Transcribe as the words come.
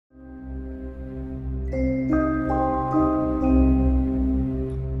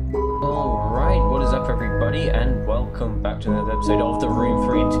up, everybody, and welcome back to another episode of The Room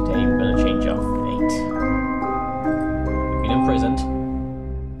 3, and today we're going to change our fate. We've been imprisoned.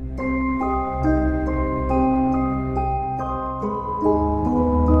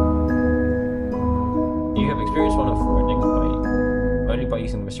 You have experienced one of threatening by only by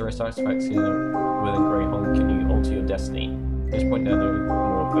using the mysterious artifacts within Greyholm can you alter your destiny. At this point, there are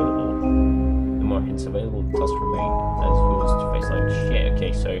the more hints available, the task remain as fools to face like shit.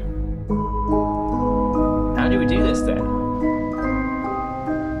 Okay, so how do we do this then?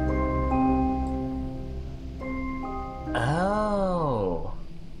 Oh.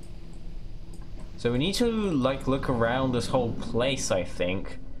 So we need to like look around this whole place, I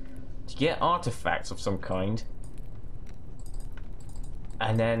think, to get artifacts of some kind.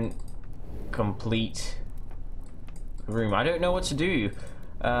 And then complete the room. I don't know what to do.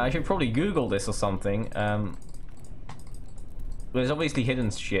 I should probably Google this or something. There's obviously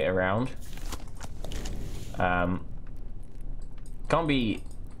hidden shit around. Can't be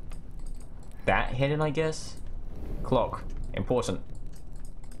that hidden, I guess. Clock. Important.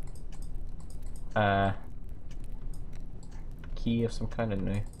 Key of some kind, I don't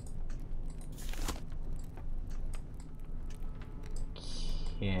know.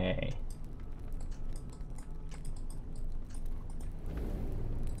 Okay.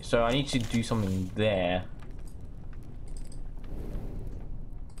 So I need to do something there.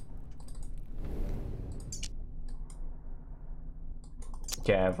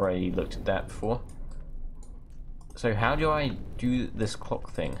 Okay, I've already looked at that before. So how do I do this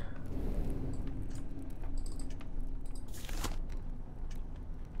clock thing?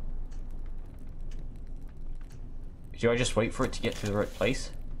 Do I just wait for it to get to the right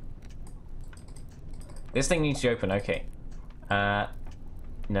place? This thing needs to open, okay. No,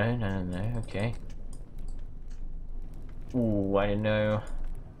 okay. Ooh, I don't know.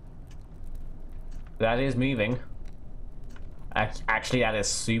 That is moving. Actually, that is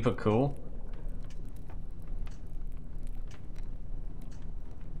super cool.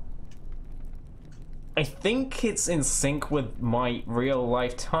 I think it's in sync with my real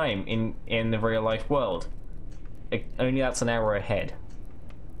life time in the real life world. Only that's an hour ahead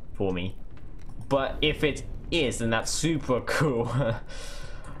for me. But if it is, then that's super cool.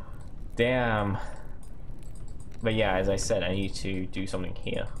 Damn. But yeah, as I said, I need to do something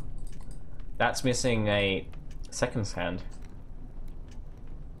here. That's missing a seconds hand.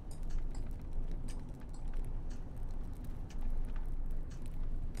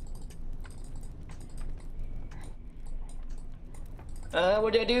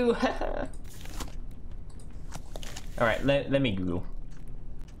 What do I do? Alright, let me Google.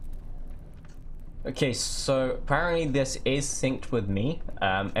 Okay, so apparently this is synced with me,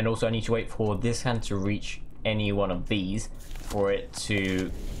 and also I need to wait for this hand to reach any one of these for it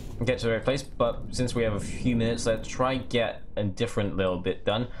to get to the right place. But since we have a few minutes, let's try get a different little bit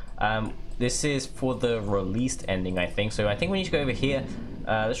done. This is for the released ending, I think. So I think we need to go over here.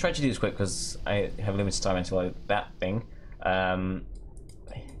 Let's try to do this quick because I have limited time until that thing.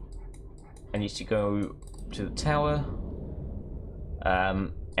 I need to go to the tower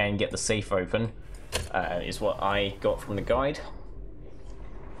and get the safe open. Is what I got from the guide.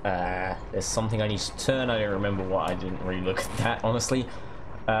 There's something I need to turn. I don't remember what. I didn't really look at that, honestly.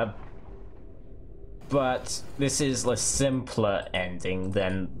 But this is a simpler ending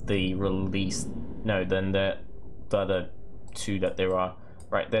than the release. No, than the other two that there are.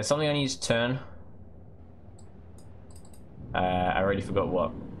 Right, there's something I need to turn. I already forgot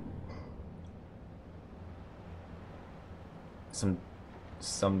what.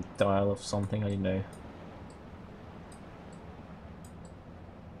 Some dial of something, I don't know.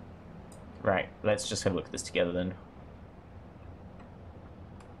 Right, let's just have a look at this together then.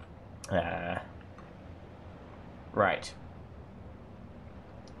 Right.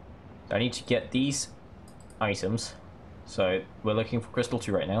 I need to get these items. So we're looking for Crystal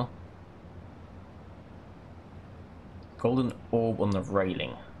 2 right now. Golden orb on the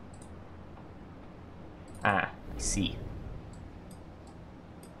railing. Ah, I see.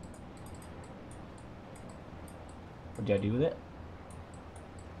 What do I do with it?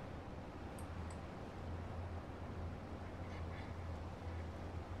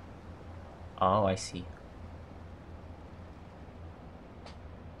 Oh, I see.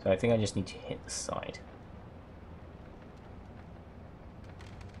 So I think I just need to hit the side.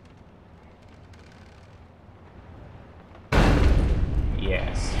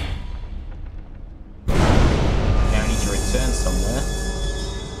 Yes. Now I need to return somewhere.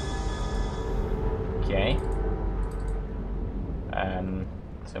 Okay.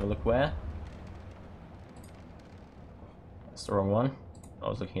 Let's have a look where. That's the wrong one. I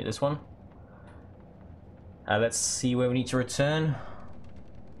was looking at this one. Let's see where we need to return.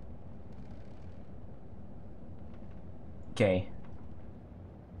 Okay.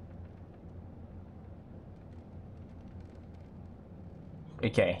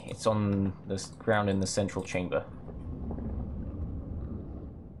 Okay, it's on the ground in the central chamber.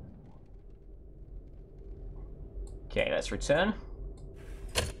 Okay, let's return.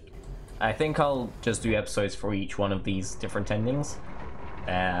 I think I'll just do episodes for each one of these different endings.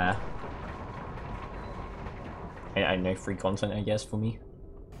 I know, free content, I guess, for me.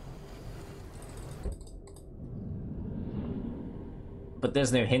 But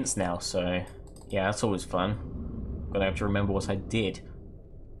there's no hints now, so yeah, that's always fun. Gonna have to remember what I did.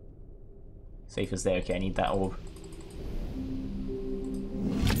 Safe as there. Okay, I need that orb.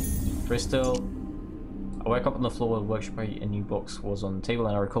 Crystal. I woke up on the floor of the workshop. A new box was on the table,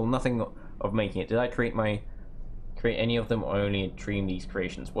 and I recall nothing of making it. Did I create any of them, or only dream these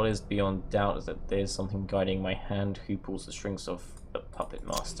creations? What is beyond doubt is that there's something guiding my hand. Who pulls the strings of the puppet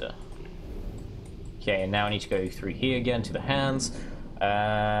master? Okay, and now I need to go through here again to the hands.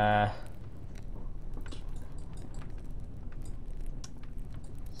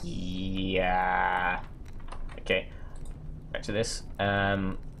 Yeah. Okay. Back to this.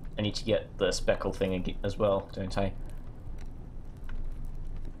 I need to get the speckle thing as well, don't I?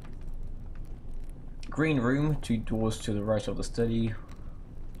 Green room, 2 doors to the right of the study.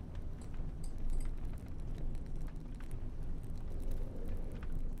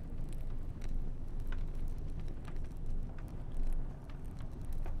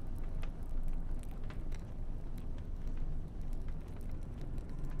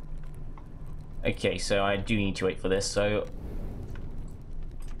 Okay, so I do need to wait for this, so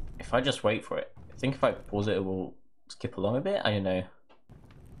if I just wait for it, I think if I pause it, it will skip along a bit. I don't know.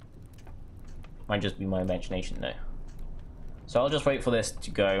 Might just be my imagination though. So I'll just wait for this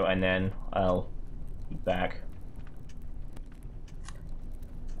to go and then I'll be back.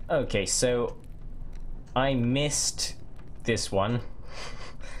 Okay, so I missed this one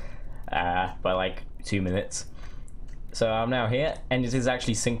by like 2 minutes. So I'm now here, and it is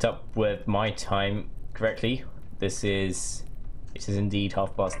actually synced up with my time correctly. It is indeed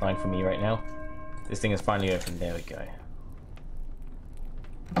 9:30 for me right now. This thing is finally open. There we go.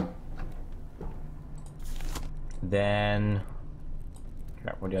 Then,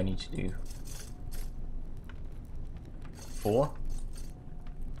 crap, what do I need to do? 4,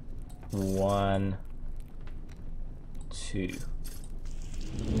 1, 2.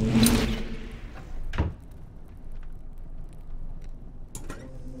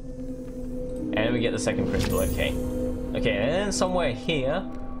 And we get the second crystal. Okay. Okay, and then somewhere here,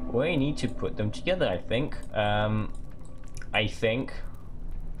 we need to put them together, I think. I think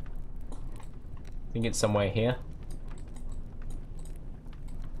it's somewhere here.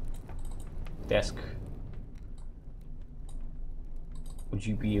 Desk. Would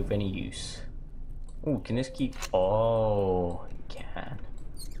you be of any use? Oh, can this keep... Oh, it can.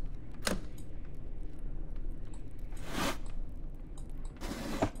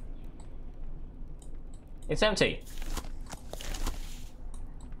 It's empty.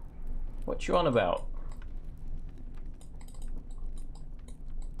 What you on about?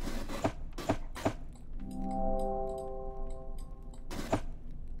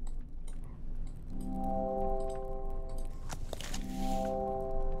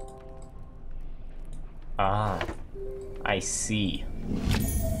 Ah, I see.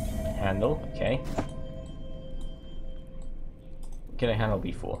 Handle, okay. What can a handle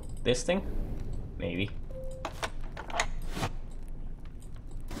be for? This thing? Maybe.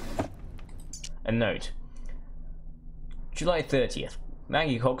 A note. July 30th.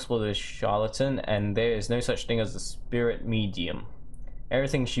 Maggie Cox was a charlatan, and there is no such thing as a spirit medium.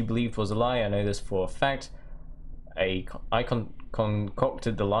 Everything she believed was a lie. I know this for a fact. I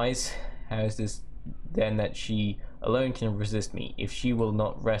concocted the lies. How is this then that she alone can resist me? If she will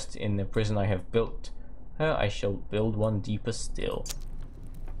not rest in the prison I have built her, I shall build one deeper still.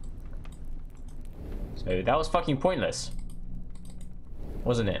 So that was fucking pointless,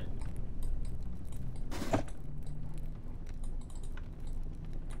 wasn't it?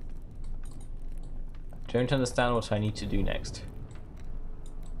 Don't understand what I need to do next.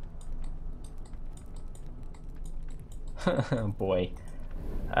 Boy.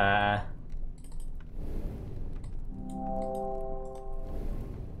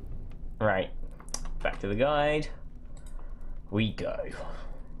 Right. Back to the guide. We go.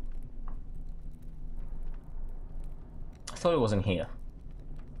 I thought it wasn't here.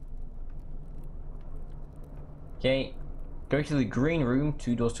 Okay. Go to the green room,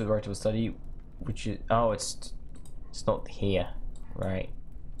 2 doors to the right of the study. Which is, oh, it's not here, right?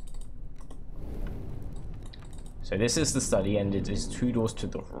 So this is the study, and it is 2 doors to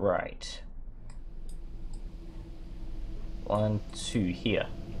the right. 1, 2 here.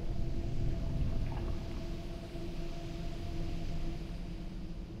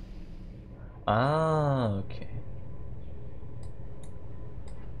 Ah, okay.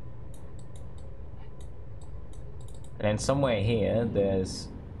 And then somewhere here, there's...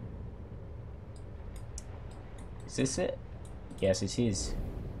 Is this it? Yes, it is.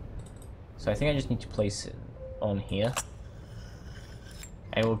 So I think I just need to place it on here.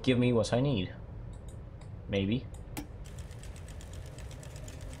 And it will give me what I need. Maybe.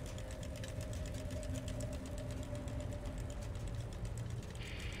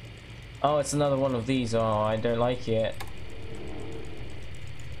 Oh, it's another one of these. Oh, I don't like it.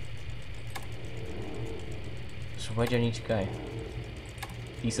 So where do I need to go?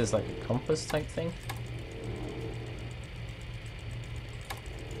 This is like a compass type thing?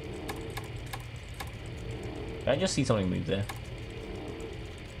 Did I just see something move there?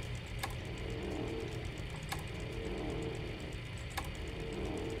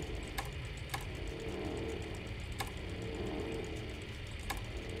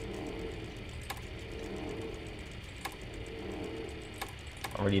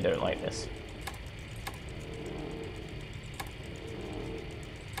 I really don't like this.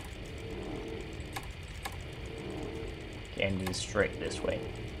 Okay, and do straight this way.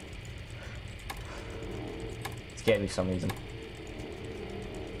 Scared me for some reason.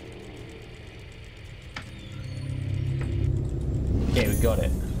 Okay, we got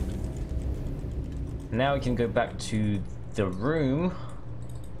it. Now we can go back to the room.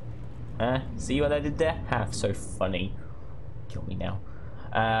 See what I did there? Half so funny. Kill me now.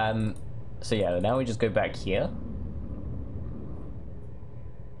 So yeah, now we just go back here.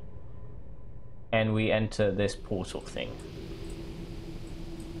 And we enter this portal thing.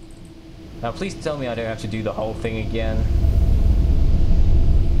 Now please tell me I don't have to do the whole thing again.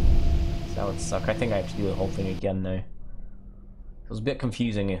 That would suck. I think I have to do the whole thing again though. It was a bit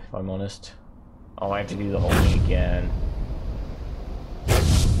confusing if I'm honest. Oh, I have to do the whole thing again.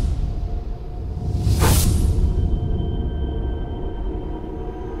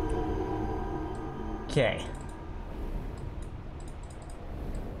 Okay.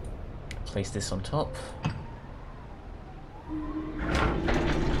 Place this on top.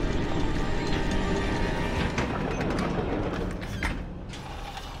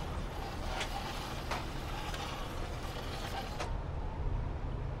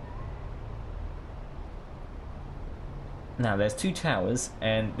 Now there's 2 towers,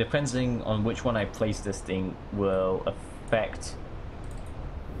 and depending on which one I place this thing will affect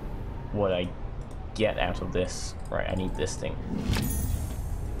what I get out of this. Right, I need this thing.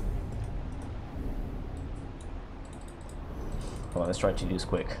 Come on, let's try to do this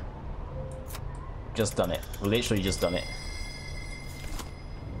quick. Just done it. Literally just done it.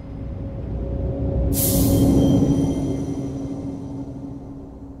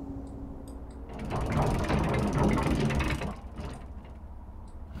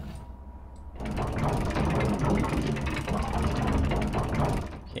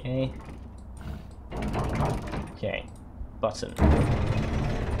 Okay. Okay. Button.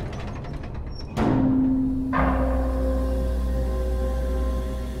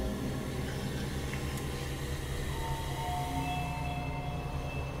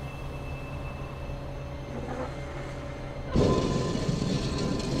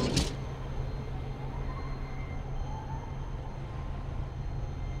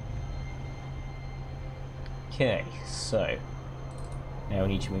 Okay, so now we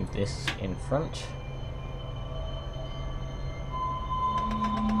need to move this in front.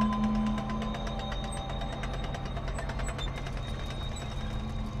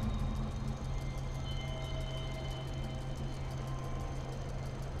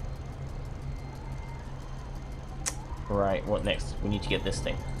 Right, what next? We need to get this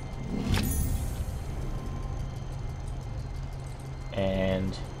thing.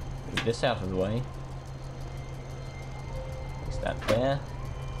 And move this out of the way. Place that there.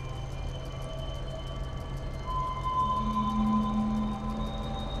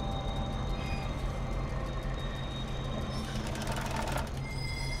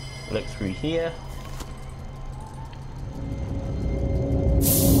 Look through here.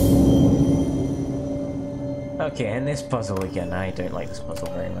 Okay, and this puzzle again. I don't like this puzzle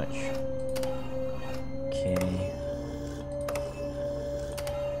very much. Okay.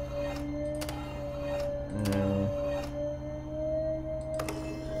 No.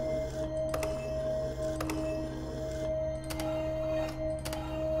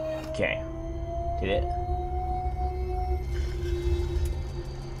 Okay. Did it?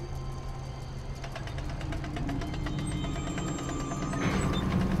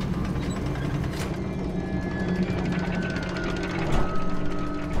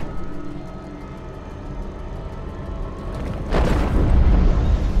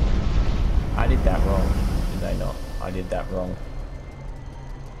 that wrong.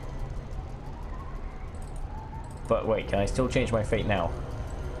 But wait, can I still change my fate now?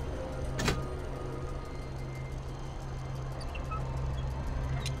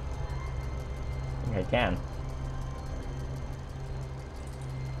 I think I can.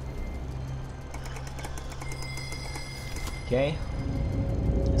 Okay,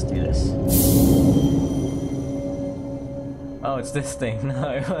 let's do this. Oh, it's this thing.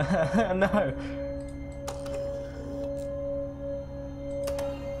 No. No.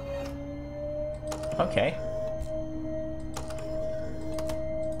 Okay.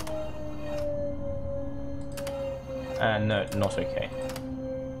 No, not okay.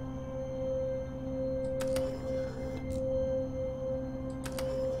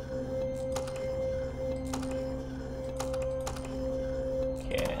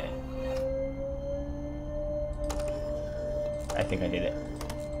 Okay. I think I did it.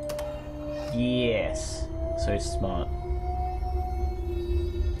 Yes. So smart.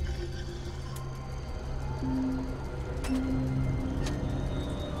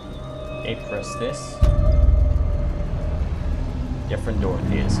 Okay, press this. Different door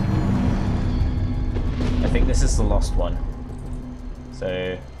appears. I think this is the lost one.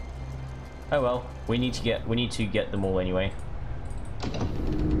 So, oh well, we need to get them all anyway.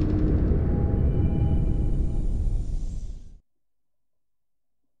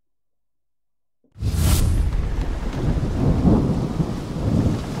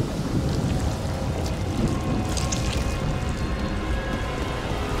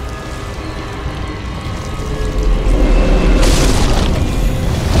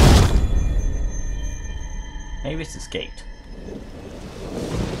 Maybe it's escaped.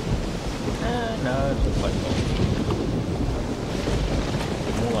 No, it looks like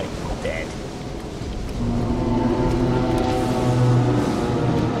more like dead.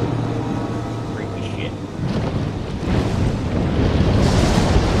 Freaky shit.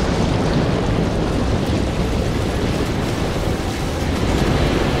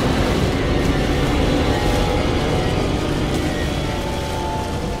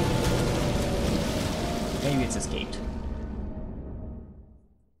 Maybe it's escaped.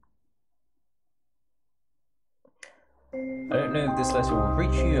 I don't know if this letter will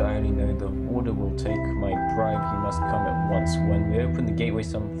reach you, I only know the warder will take my bribe, he must come at once. When we opened the gateway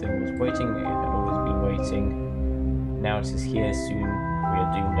something was waiting, it had always been waiting. Now it is here, soon we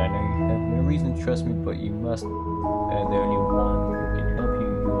are doomed. I know you have no reason to trust me, but you must. The only one who can help you,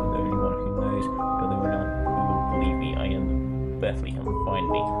 you are the only one who knows. You're the only one who will believe me. I am Bethlehem, find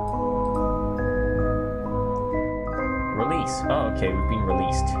me. Release. Oh, okay, we've been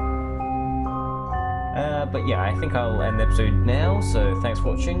released. But yeah, I think I'll end the episode now, so thanks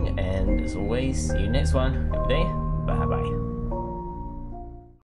for watching, and as always, see you next one. Have a good day. Bye-bye.